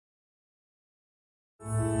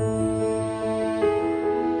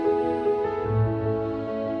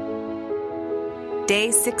Day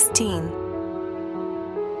 16.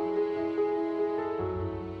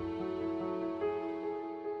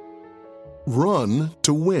 Run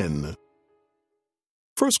to win.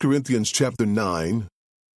 1 Corinthians chapter 9,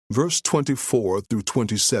 verse 24 through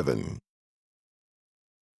 27.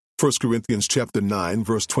 1 Corinthians chapter 9,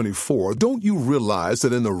 verse 24. Don't you realize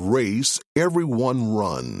that in a race, everyone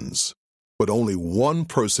runs, but only one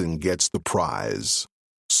person gets the prize?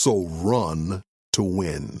 So run to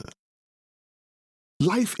win.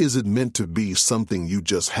 Life isn't meant to be something you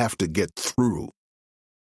just have to get through.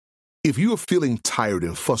 If you are feeling tired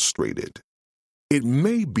and frustrated, it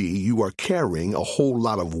may be you are carrying a whole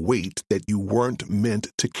lot of weight that you weren't meant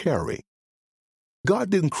to carry. God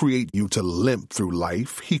didn't create you to limp through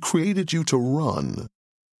life. He created you to run.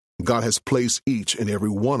 God has placed each and every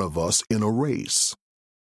one of us in a race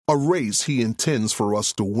He intends for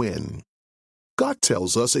us to win. God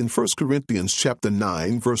tells us in 1 Corinthians chapter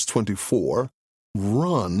 9, verse 24,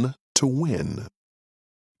 run to win.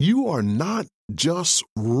 You are not just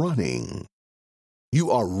running.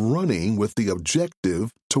 You are running with the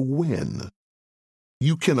objective to win.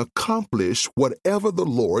 You can accomplish whatever the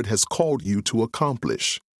Lord has called you to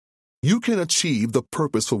accomplish. You can achieve the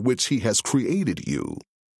purpose for which He has created you.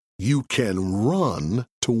 You can run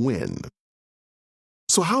to win.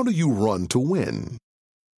 So how do you run to win?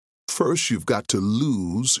 First, you've got to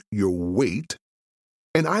lose your weight,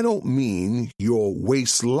 and I don't mean your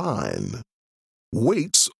waistline.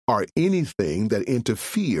 Weights are anything that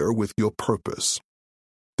interfere with your purpose.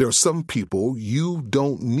 There are some people you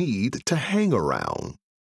don't need to hang around.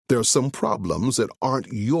 There are some problems that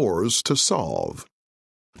aren't yours to solve.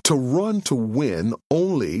 To run to win,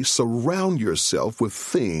 only surround yourself with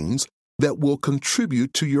things that will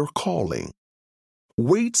contribute to your calling.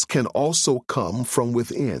 Weights can also come from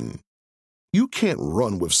within. You can't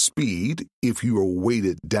run with speed if you are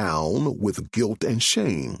weighted down with guilt and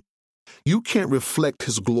shame. You can't reflect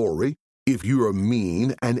His glory if you are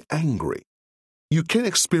mean and angry. You can't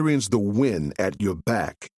experience the wind at your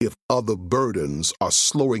back if other burdens are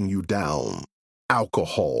slowing you down.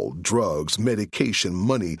 Alcohol, drugs, medication,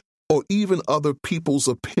 money, or even other people's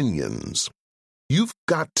opinions. You've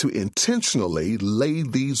got to intentionally lay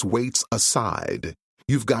these weights aside.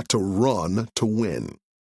 You've got to run to win.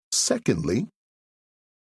 Secondly,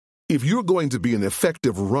 if you're going to be an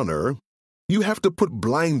effective runner, you have to put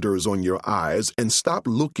blinders on your eyes and stop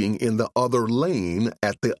looking in the other lane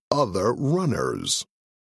at the other runners.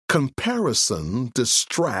 Comparison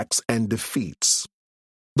distracts and defeats.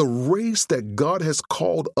 The race that God has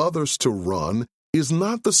called others to run is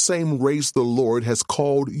not the same race the Lord has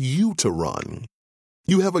called you to run.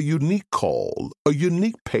 You have a unique call, a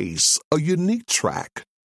unique pace, a unique track.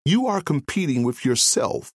 You are competing with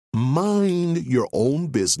yourself. Mind your own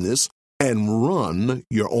business and run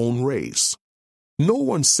your own race. No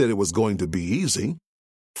one said it was going to be easy.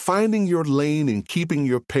 Finding your lane and keeping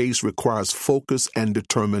your pace requires focus and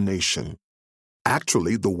determination.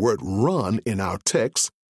 Actually, the word run in our text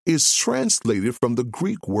is translated from the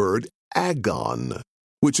Greek word agon,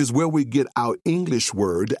 which is where we get our English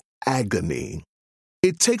word agony.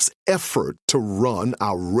 It takes effort to run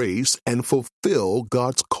our race and fulfill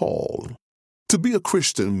God's call. To be a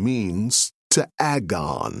Christian means to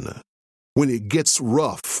agon. When it gets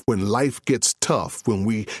rough, when life gets tough, when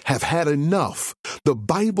we have had enough, the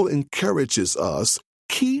Bible encourages us,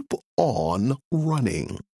 keep on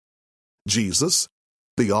running. Jesus,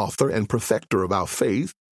 the author and perfecter of our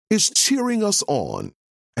faith, is cheering us on.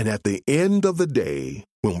 And at the end of the day,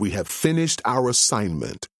 when we have finished our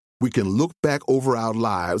assignment, we can look back over our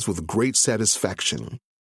lives with great satisfaction.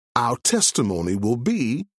 Our testimony will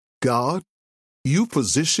be, God, you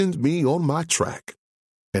positioned me on my track,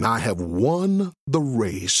 and I have won the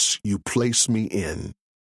race you placed me in.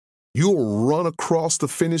 You'll run across the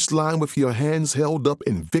finish line with your hands held up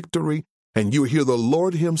in victory, and you'll hear the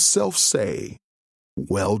Lord Himself say,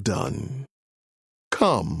 well done.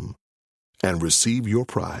 Come and receive your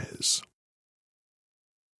prize.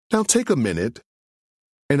 Now take a minute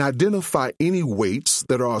and identify any weights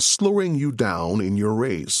that are slowing you down in your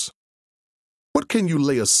race. What can you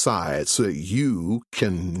lay aside so that you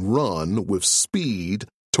can run with speed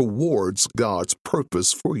towards God's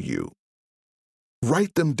purpose for you?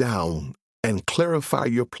 Write them down and clarify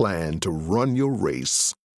your plan to run your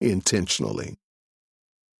race intentionally.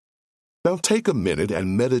 Now take a minute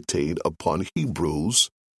and meditate upon Hebrews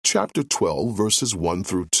chapter 12, verses 1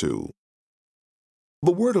 through 2.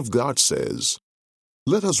 The Word of God says,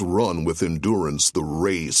 let us run with endurance the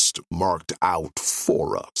race marked out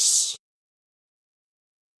for us.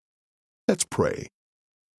 Let's pray.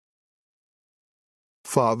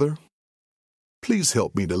 Father, Please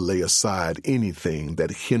help me to lay aside anything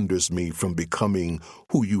that hinders me from becoming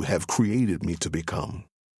who you have created me to become.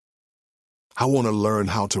 I want to learn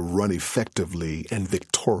how to run effectively and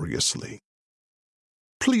victoriously.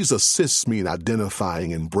 Please assist me in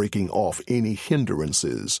identifying and breaking off any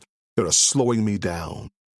hindrances that are slowing me down.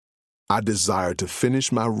 I desire to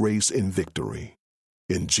finish my race in victory.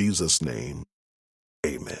 In Jesus' name,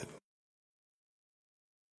 amen.